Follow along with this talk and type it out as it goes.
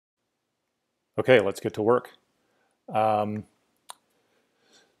Okay, let's get to work.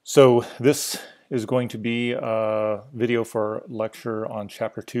 So this is going to be a video for lecture on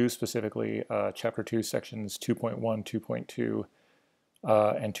Chapter 2, specifically Chapter 2, Sections 2.1, 2.2,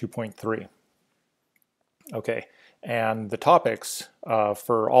 and 2.3. Okay, and the topics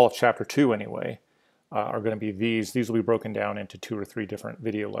for all of Chapter 2 anyway are going to be these. These will be broken down into 2 or 3 different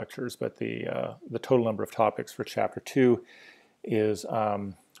video lectures, but the total number of topics for Chapter 2 is,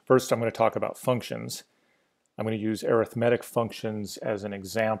 first I'm going to talk about functions. I'm going to use arithmetic functions as an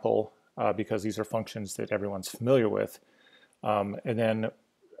example because these are functions that everyone's familiar with. And then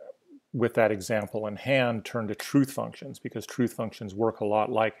with that example in hand, turn to truth functions because truth functions work a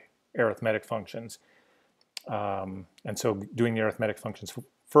lot like arithmetic functions. And so doing the arithmetic functions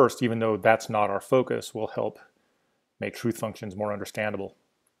first, even though that's not our focus, will help make truth functions more understandable.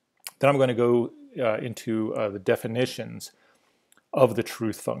 Then I'm going to go into the definitions of the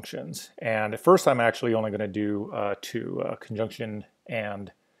truth functions. And at first I'm actually only going to do conjunction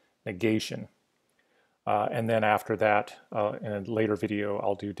and negation. And then after that, in a later video,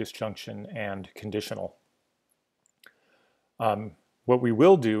 I'll do disjunction and conditional. What we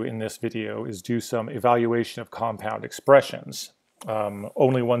will do in this video is do some evaluation of compound expressions,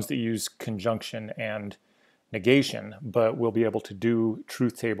 only ones that use conjunction and negation, but we'll be able to do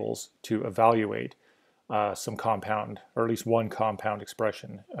truth tables to evaluate some compound, or at least one compound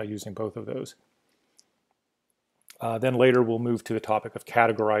expression using both of those. Then later we'll move to the topic of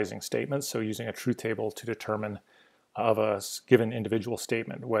categorizing statements, so using a truth table to determine of a given individual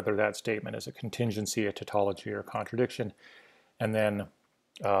statement, whether that statement is a contingency, a tautology, or a contradiction. And then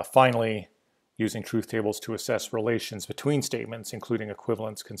finally, using truth tables to assess relations between statements, including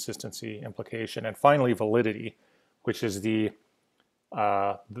equivalence, consistency, implication, and finally validity, which is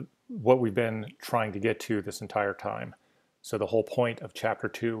what we've been trying to get to this entire time. So the whole point of Chapter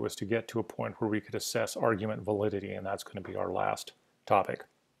 2 was to get to a point where we could assess argument validity, and that's going to be our last topic.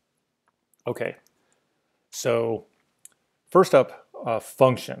 Okay, so first up,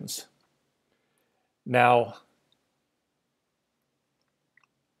 functions. Now,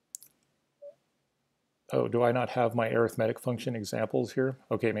 oh, do I not have my arithmetic function examples here?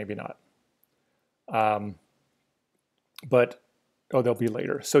 Okay, maybe not. Oh, they'll be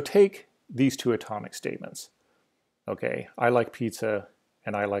later. So take these 2 atomic statements. Okay, I like pizza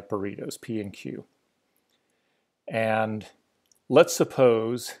and I like burritos, P and Q. And let's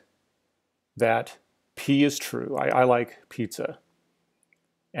suppose that P is true. I like pizza.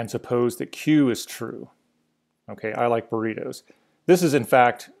 And suppose that Q is true. Okay, I like burritos. This is in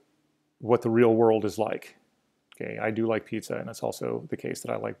fact what the real world is like. Okay, I do like pizza, and it's also the case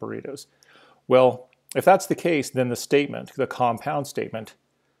that I like burritos. Well, if that's the case, then the statement, the compound statement,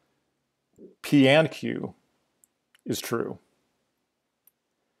 P and Q is true.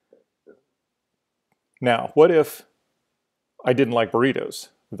 Now, what if I didn't like burritos,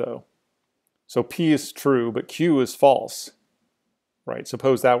 though? So P is true, but Q is false, right?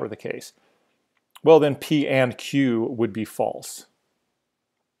 Suppose that were the case. Well, then P and Q would be false.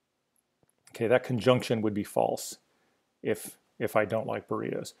 Okay, that conjunction would be false if I don't like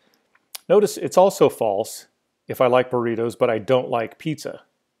burritos. Notice it's also false if I like burritos, but I don't like pizza.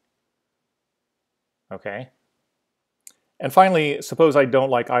 Okay? And finally, suppose I don't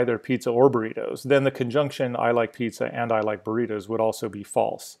like either pizza or burritos. Then the conjunction I like pizza and I like burritos would also be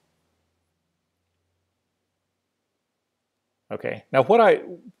false. Okay, now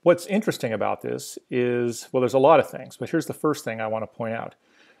what's interesting about this is, well, there's a lot of things, but here's the first thing I want to point out.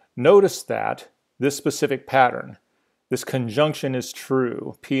 Notice that this specific pattern, this conjunction is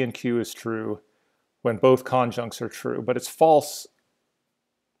true, P and Q is true when both conjuncts are true, but it's false,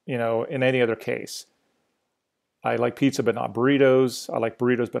 in any other case. I like pizza but not burritos. I like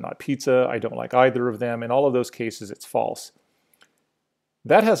burritos but not pizza. I don't like either of them. In all of those cases, it's false.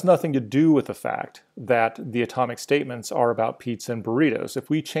 That has nothing to do with the fact that the atomic statements are about pizza and burritos. If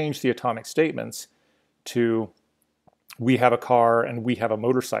we change the atomic statements to we have a car and we have a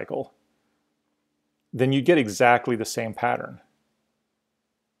motorcycle, then you get exactly the same pattern.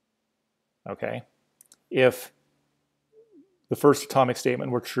 Okay? If the first atomic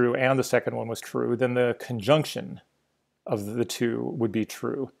statement were true and the second one was true, then the conjunction of the 2 would be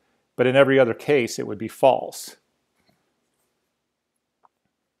true. But in every other case, it would be false.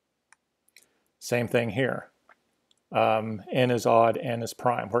 Same thing here. N is odd, N is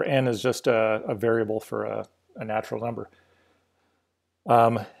prime, where N is just a variable for a natural number.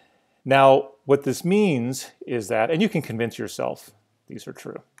 Now, what this means is that, and you can convince yourself these are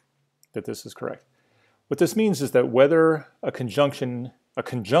true, that this is correct. What this means is that whether a conjunction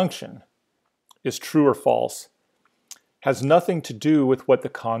is true or false has nothing to do with what the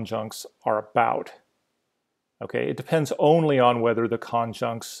conjuncts are about. Okay, it depends only on whether the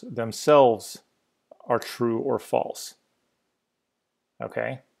conjuncts themselves are true or false.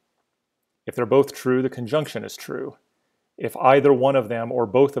 Okay, if they're both true, the conjunction is true. If either one of them or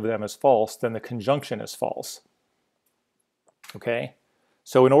both of them is false, then the conjunction is false. Okay,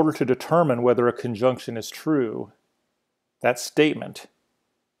 so in order to determine whether a conjunction is true, that statement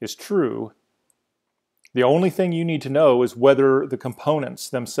is true, the only thing you need to know is whether the components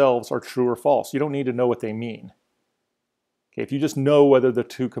themselves are true or false. You don't need to know what they mean. Okay, if you just know whether the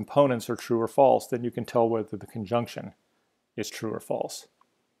two components are true or false, then you can tell whether the conjunction is true or false.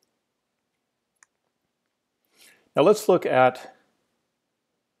 Now let's look at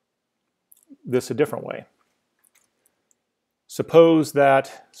this a different way. Suppose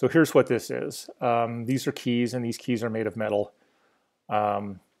that, so here's what this is. These are keys, and these keys are made of metal.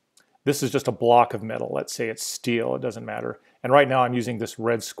 This is just a block of metal. Let's say it's steel, it doesn't matter. And right now I'm using this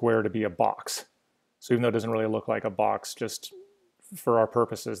red square to be a box. So even though it doesn't really look like a box, just for our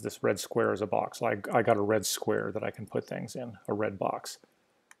purposes, this red square is a box. Like I got a red square that I can put things in, a red box.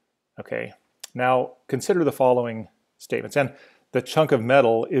 Okay, now consider the following statements. And the chunk of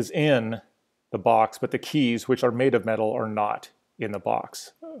metal is in the box, but the keys, which are made of metal, are not in the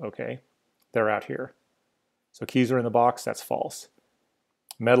box. Okay, they're out here. So keys are in the box, that's false.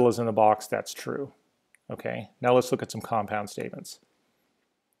 Metal is in the box, that's true. Okay, now let's look at some compound statements.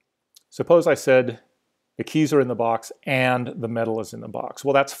 Suppose I said the keys are in the box and the metal is in the box.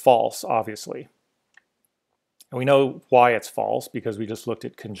 Well, that's false, obviously. And we know why it's false, because we just looked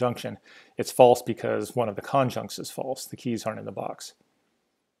at conjunction. It's false because one of the conjuncts is false. The keys aren't in the box.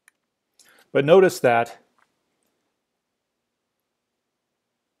 But notice that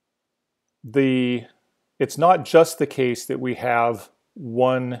it's not just the case that we have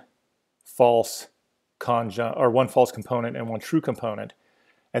one false component and one true component,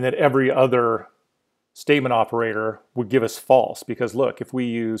 and that every other statement operator would give us false. Because look, if we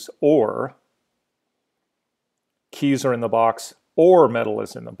use or, keys are in the box or metal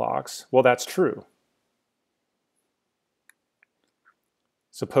is in the box, well, that's true.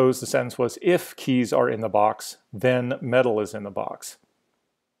 Suppose the sentence was, if keys are in the box, then metal is in the box.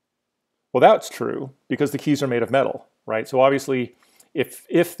 Well, that's true because the keys are made of metal, right? So obviously,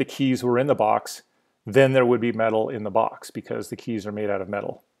 if the keys were in the box, then there would be metal in the box because the keys are made out of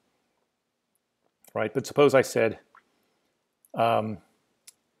metal, right? But suppose I said,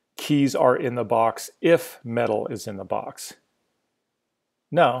 keys are in the box if metal is in the box.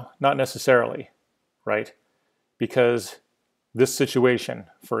 No, not necessarily, right? Because this situation,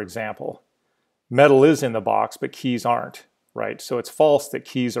 for example, metal is in the box, but keys aren't, right? So it's false that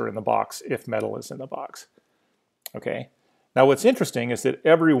keys are in the box if metal is in the box, okay? Now what's interesting is that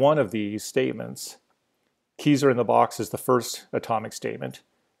every one of these statements, keys are in the box is the first atomic statement,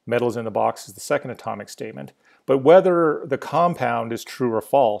 metal is in the box is the second atomic statement, but whether the compound is true or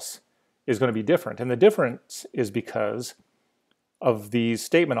false is going to be different. And the difference is because of these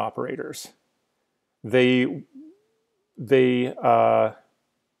statement operators. They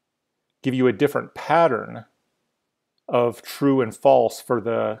give you a different pattern of true and false for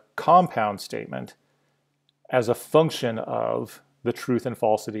the compound statement as a function of the truth and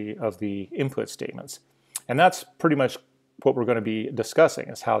falsity of the input statements. And that's pretty much what we're going to be discussing,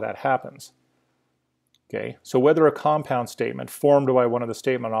 is how that happens. Okay, so whether a compound statement formed by one of the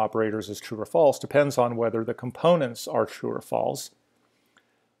statement operators is true or false depends on whether the components are true or false.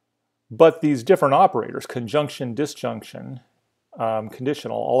 But these different operators, conjunction, disjunction,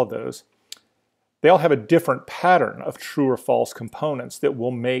 conditional, all of those, they all have a different pattern of true or false components that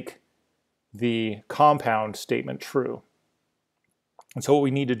will make the compound statement true. And so what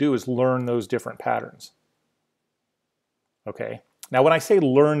we need to do is learn those different patterns. Okay, now when I say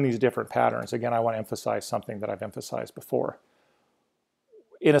learn these different patterns, again, I want to emphasize something that I've emphasized before.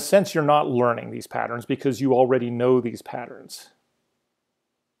 In a sense, you're not learning these patterns because you already know these patterns.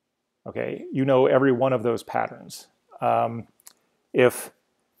 Okay, you know every one of those patterns. If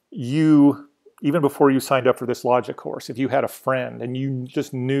you, even before you signed up for this logic course, if you had a friend and you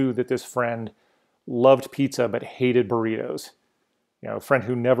just knew that this friend loved pizza but hated burritos, you know, a friend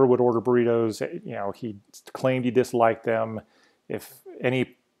who never would order burritos, you know, he claimed he disliked them. If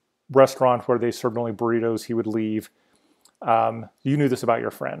any restaurant where they served only burritos, he would leave. You knew this about your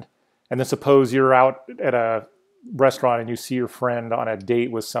friend. And then suppose you're out at a restaurant and you see your friend on a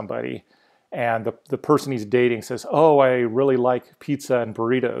date with somebody, and the person he's dating says, oh, I really like pizza and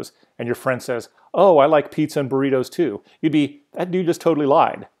burritos. And your friend says, oh, I like pizza and burritos too. You'd be, that dude just totally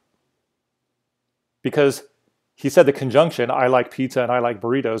lied. Because he said the conjunction, I like pizza and I like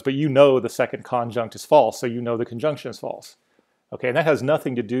burritos, but you know the second conjunct is false, so you know the conjunction is false. Okay, and that has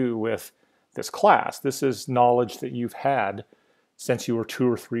nothing to do with this class. This is knowledge that you've had since you were 2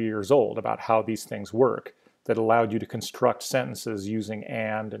 or 3 years old about how these things work that allowed you to construct sentences using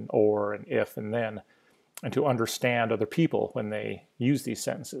and or and if and then, and to understand other people when they use these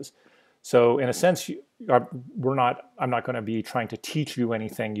sentences. So in a sense, I'm not going to be trying to teach you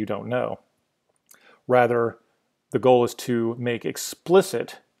anything you don't know. Rather, the goal is to make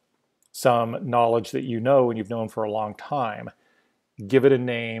explicit some knowledge that you know and you've known for a long time, give it a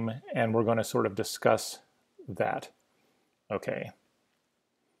name, and we're going to sort of discuss that. Okay.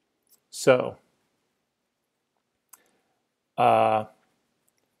 So,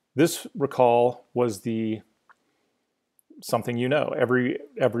 this, recall, was something you know.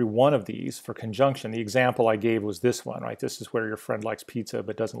 Every one of these for conjunction, the example I gave was this one, right? This is where your friend likes pizza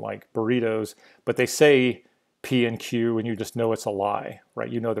but doesn't like burritos, but they say P and Q and you just know it's a lie, right?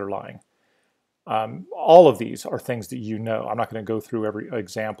 You know they're lying. All of these are things that you know. I'm not going to go through every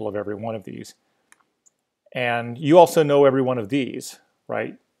example of every one of these. And you also know every one of these,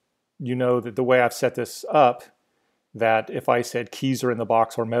 right? You know that the way I've set this up, that if I said keys are in the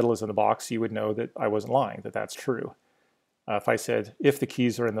box or metal is in the box, you would know that I wasn't lying, that that's true. If I said if the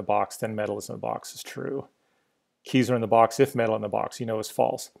keys are in the box, then metal is in the box is true. Keys are in the box, if metal in the box, you know is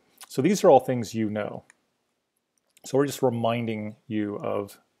false. So these are all things you know. So we're just reminding you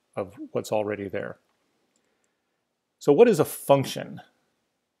of what's already there. So what is a function?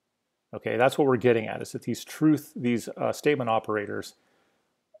 Okay, that's what we're getting at, is that these statement operators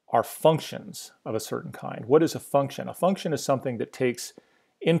are functions of a certain kind. What is a function? A function is something that takes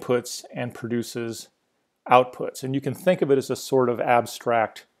inputs and produces outputs. And you can think of it as a sort of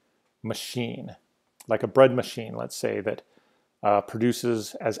abstract machine, like a bread machine, let's say, that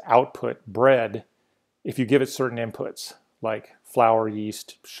produces as output bread if you give it certain inputs, like flour,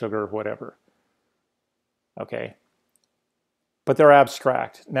 yeast, sugar, whatever. Okay. But they're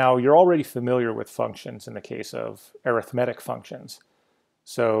abstract. Now, you're already familiar with functions in the case of arithmetic functions.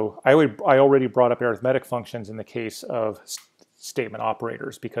 So I already brought up arithmetic functions in the case of statement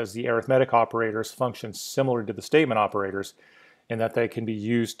operators, because the arithmetic operators function similar to the statement operators in that they can be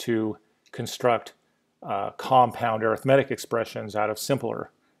used to construct compound arithmetic expressions out of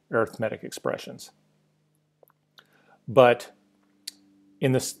simpler arithmetic expressions. But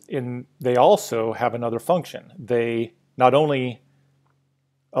they also have another function. They not only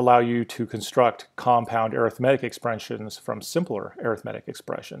allow you to construct compound arithmetic expressions from simpler arithmetic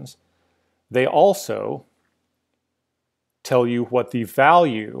expressions, they also tell you what the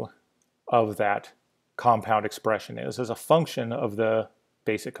value of that compound expression is as a function of the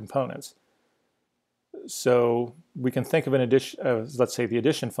basic components. So we can think of let's say the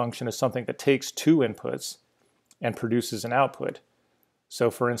addition function as something that takes two inputs and produces an output. So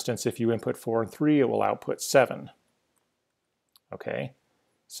for instance, if you input 4 and 3, it will output 7. Okay,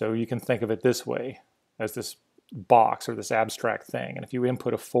 so you can think of it this way, as this box or this abstract thing. And if you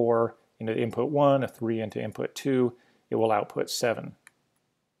input a 4 into input 1, a 3 into input 2, it will output 7.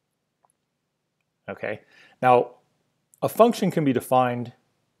 Okay, now a function can be defined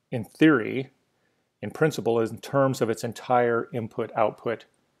in theory, in principle, in terms of its entire input-output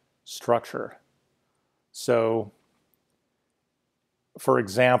structure. So, for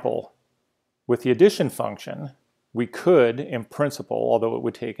example, with the addition function, we could, in principle, although it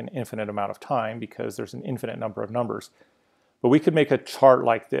would take an infinite amount of time because there's an infinite number of numbers, but we could make a chart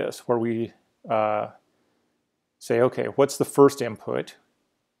like this where we say, okay, what's the first input?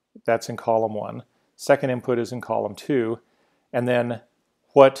 That's in column 1. Second input is in column 2. And then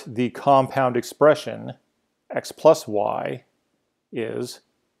what the compound expression, x plus y, is,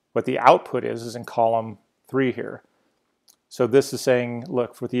 what the output is in column 3 here. So this is saying,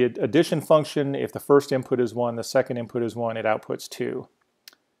 look, for the addition function, if the first input is 1, the second input is 1, it outputs 2.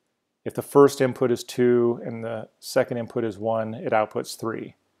 If the first input is 2 and the second input is 1, it outputs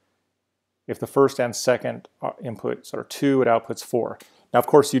 3. If the first and second inputs are 2, it outputs 4. Now, of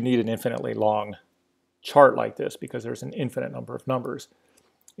course, you need an infinitely long chart like this because there's an infinite number of numbers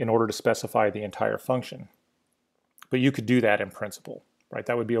in order to specify the entire function. But you could do that in principle, right?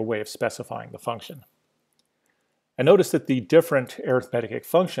 That would be a way of specifying the function. And notice that the different arithmetic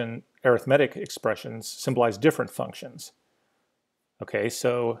expressions symbolize different functions. Okay,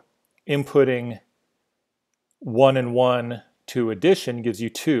 so inputting 1 and 1 to addition gives you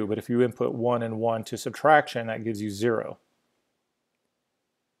 2, but if you input 1 and 1 to subtraction, that gives you 0.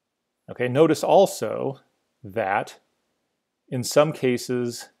 Okay, notice also that in some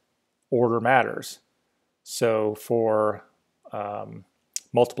cases order matters. So for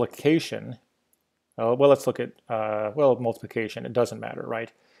multiplication, Well, let's look at, well, multiplication. It doesn't matter,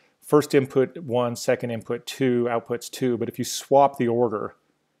 right? First input 1, second input 2, outputs 2, but if you swap the order,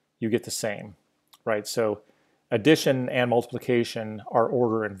 you get the same, right? So addition and multiplication are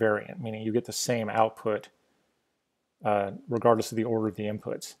order invariant, meaning you get the same output regardless of the order of the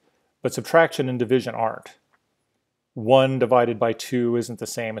inputs. But subtraction and division aren't. 1 divided by 2 isn't the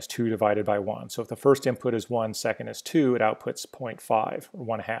same as 2 divided by 1. So if the first input is 1, second is 2, it outputs 0.5 or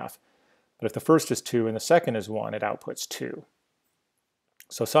 1/2. But if the first is 2 and the second is 1, it outputs 2.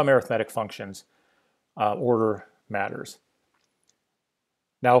 So some arithmetic functions, order matters.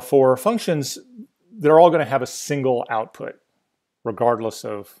 Now for functions, they're all going to have a single output, regardless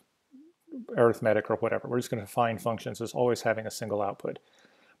of arithmetic or whatever. We're just going to define functions as always having a single output.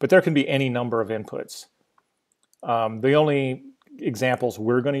 But there can be any number of inputs. The only examples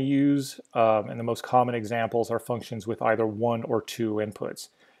we're going to use, and the most common examples, are functions with either 1 or 2 inputs.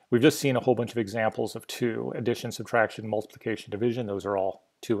 We've just seen a whole bunch of examples of 2: addition, subtraction, multiplication, division. Those are all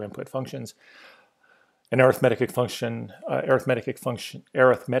 2 input functions. An arithmetic function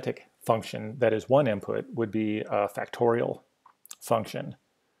that is 1 input would be a factorial function.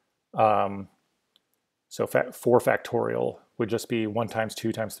 So 4 factorial would just be 1 times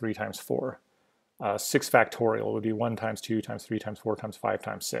 2 times 3 times 4. 6 factorial would be 1 times 2 times 3 times 4 times 5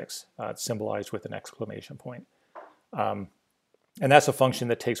 times 6. It's symbolized with an exclamation point. And that's a function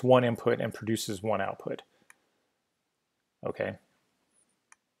that takes 1 input and produces 1 output. Okay.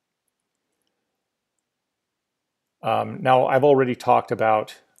 Now, I've already talked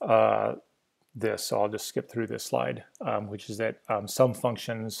about this, so I'll just skip through this slide, which is that some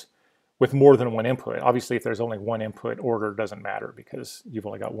functions with more than 1 input, obviously if there's only 1 input, order doesn't matter because you've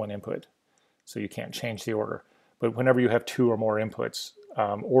only got 1 input, so you can't change the order. But whenever you have 2 or more inputs,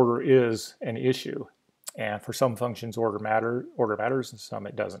 order is an issue. And for some functions, order matters, and some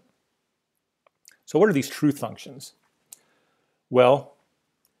it doesn't. So what are these truth functions? Well,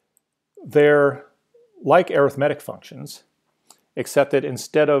 they're like arithmetic functions, except that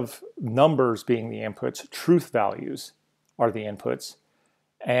instead of numbers being the inputs, truth values are the inputs,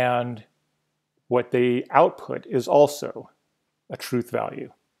 and what they output is also a truth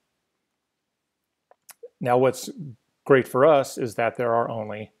value. Now, what's great for us is that there are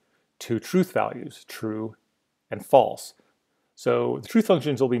only 2 truth values, true and false. So the truth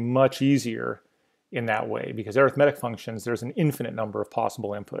functions will be much easier in that way, because arithmetic functions, there's an infinite number of possible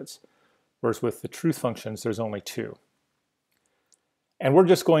inputs, whereas with the truth functions, there's only 2. And we're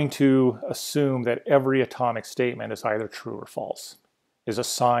just going to assume that every atomic statement is either true or false, is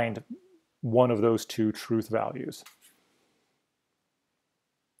assigned one of those 2 truth values.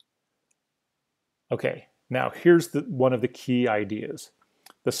 Okay, now here's one of the key ideas.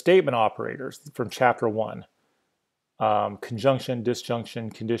 The statement operators from chapter 1, conjunction, disjunction,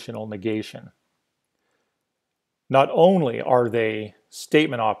 conditional, negation. Not only are they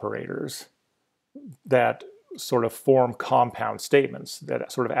statement operators that sort of form compound statements,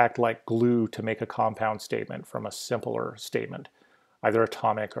 that sort of act like glue to make a compound statement from a simpler statement, either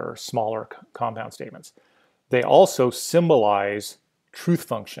atomic or smaller compound statements. They also symbolize truth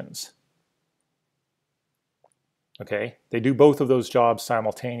functions. Okay, they do both of those jobs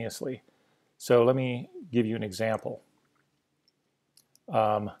simultaneously. So let me give you an example.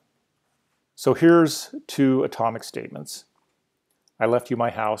 So here's 2 atomic statements. I left you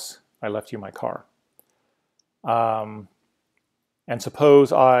my house, I left you my car. And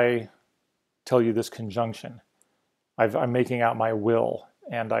suppose I tell you this conjunction. I'm making out my will,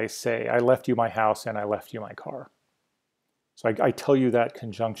 and I say, I left you my house and I left you my car. So I tell you that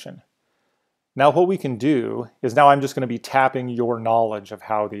conjunction. Now what we can do is, now I'm just going to be tapping your knowledge of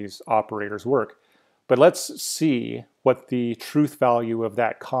how these operators work. But let's see what the truth value of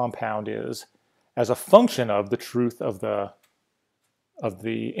that compound is as a function of the truth of the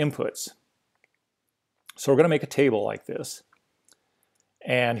inputs. So we're going to make a table like this.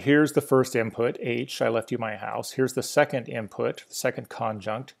 And here's the first input, H, I left you my house. Here's the second input, the second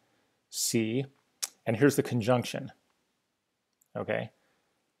conjunct, C. And here's the conjunction. Okay.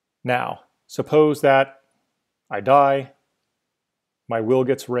 Now, suppose that I die, my will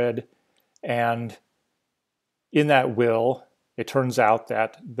gets read, and in that will, it turns out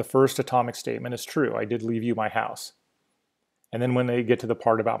that the first atomic statement is true. I did leave you my house. And then when they get to the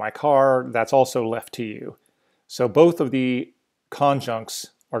part about my car, that's also left to you. So both of the conjuncts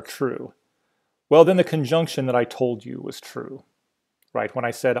are true. Well, then the conjunction that I told you was true, right? When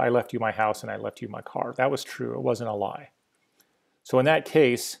I said I left you my house and I left you my car, that was true. It wasn't a lie. So in that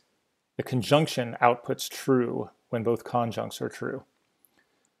case, the conjunction outputs true when both conjuncts are true.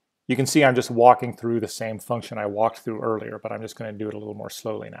 You can see I'm just walking through the same function I walked through earlier, but I'm just going to do it a little more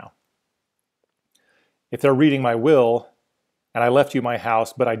slowly now. if they're reading my will and I left you my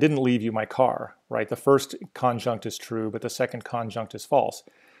house, but I didn't leave you my car, right? The first conjunct is true, but the second conjunct is false.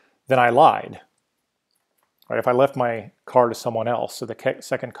 Then I lied, right? If I left my car to someone else, so the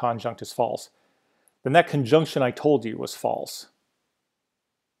second conjunct is false, then that conjunction I told you was false.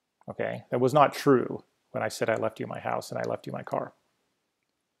 Okay, that was not true when I said I left you my house and I left you my car.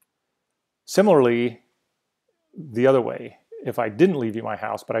 Similarly, the other way, if I didn't leave you my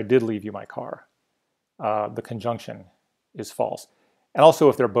house, but I did leave you my car, the conjunction is false. And also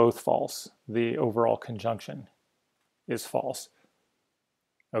if they're both false, the overall conjunction is false.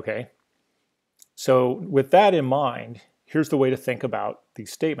 Okay, so with that in mind, here's the way to think about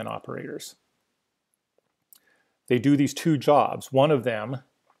these statement operators. They do these two jobs. One of them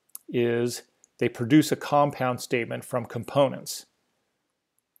is they produce a compound statement from components.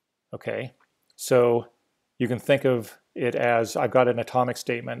 Okay, so you can think of it as I've got an atomic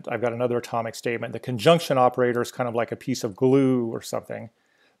statement, I've got another atomic statement. The conjunction operator is kind of like a piece of glue or something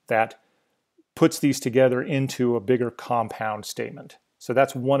that puts these together into a bigger compound statement. So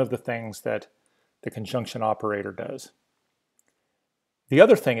that's one of the things that the conjunction operator does. The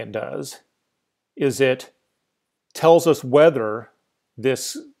other thing it does is it tells us whether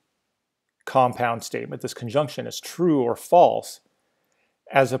this compound statement, this conjunction, is true or false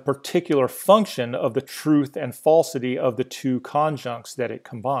as a particular function of the truth and falsity of the two conjuncts that it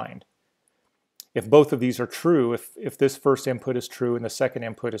combined. If both of these are true, if this first input is true and the second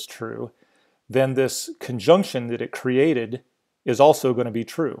input is true, then this conjunction that it created is also going to be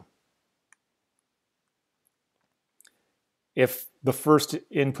true. If the first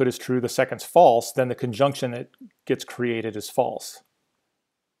input is true, the second's false, then the conjunction that gets created is false.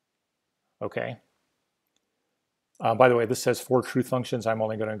 Okay. By the way, this says 4 truth functions. I'm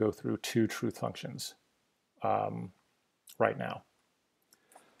only going to go through 2 truth functions right now.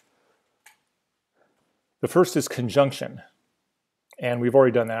 The first is conjunction, and we've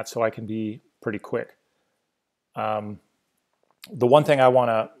already done that, so I can be pretty quick. The one thing I want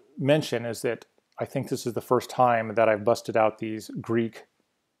to mention is that I think this is the first time that I've busted out these Greek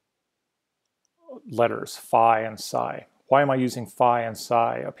letters, phi and psi. Why am I using phi and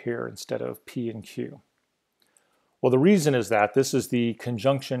psi up here instead of p and q? Well, the reason is that this is the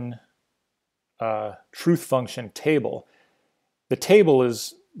conjunction truth function table. The table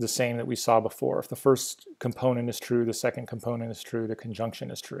is the same that we saw before. If the first component is true, the second component is true, the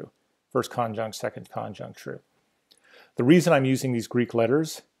conjunction is true. First conjunct, second conjunct, true. The reason I'm using these Greek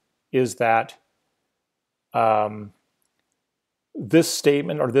letters is that this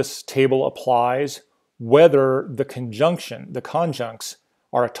statement or this table applies whether the conjuncts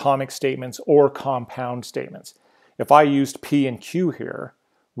are atomic statements or compound statements. If I used P and Q here,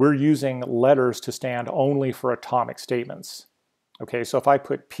 we're using letters to stand only for atomic statements. Okay, so if I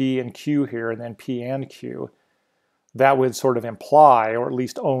put P and Q here and then P and Q, that would sort of imply, or at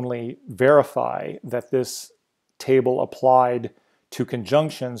least only verify, that this table applied to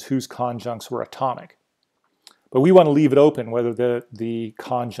conjunctions whose conjuncts were atomic. But we want to leave it open whether the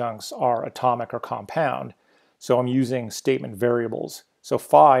conjuncts are atomic or compound. So I'm using statement variables. So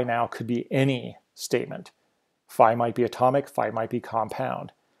phi now could be any statement. Phi might be atomic, phi might be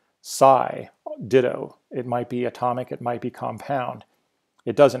compound. Psi, ditto. It might be atomic, it might be compound.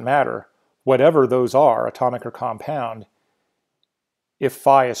 It doesn't matter. Whatever those are, atomic or compound, if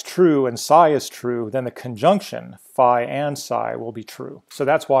phi is true and psi is true, then the conjunction phi and psi will be true. So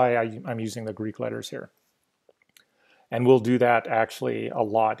that's why I'm using the Greek letters here. And we'll do that actually a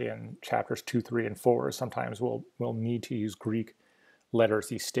lot in chapters 2, 3, and 4. Sometimes we'll need to use Greek letters,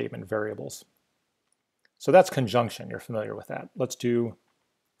 these statement variables. So that's conjunction. You're familiar with that. Let's do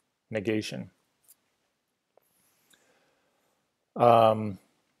negation.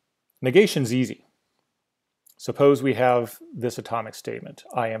 Negation's easy. Suppose we have this atomic statement,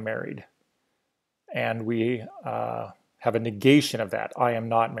 I am married, and we have a negation of that, I am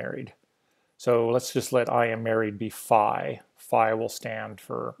not married. So let's just let I am married be phi. Phi will stand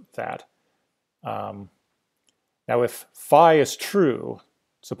for that. Now if phi is true,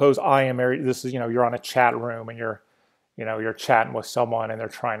 suppose I am married, this is, you're on a chat room and you're chatting with someone and they're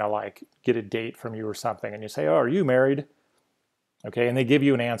trying to like get a date from you or something, and you say, oh, are you married? Okay, and they give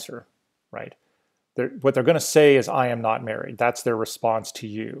you an answer, right? What they're going to say is, I am not married. That's their response to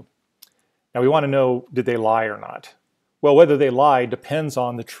you. Now we want to know, did they lie or not? Well, whether they lie depends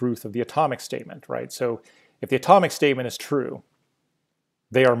on the truth of the atomic statement, right? So if the atomic statement is true,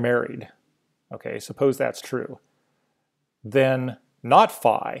 they are married. Okay, suppose that's true. Then not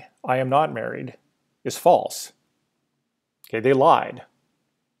phi, I am not married, is false. Okay, they lied.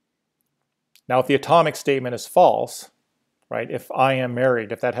 Now if the atomic statement is false, right, if I am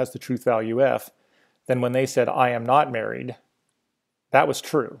married, if that has the truth value f, then when they said, I am not married, that was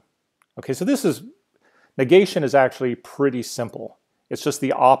true. Okay, so negation is actually pretty simple. It's just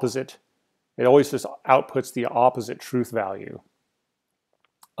the opposite. It always just outputs the opposite truth value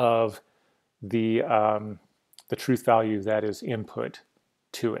of the truth value that is input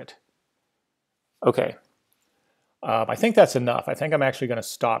to it. Okay, I think that's enough. I think I'm actually going to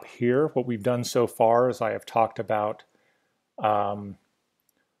stop here. What we've done so far is I have talked about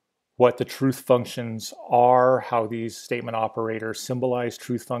what the truth functions are, how these statement operators symbolize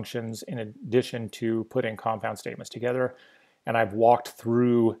truth functions in addition to putting compound statements together. And I've walked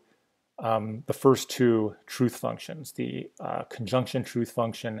through the first two truth functions, the conjunction truth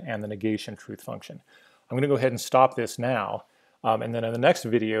function and the negation truth function. I'm going to go ahead and stop this now. And then in the next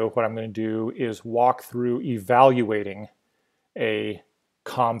video, what I'm going to do is walk through evaluating a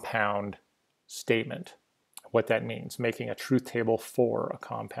compound statement, what that means, making a truth table for a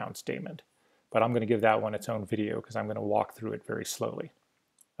compound statement. But I'm going to give that one its own video because I'm going to walk through it very slowly.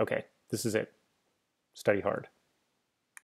 Okay, this is it. Study hard.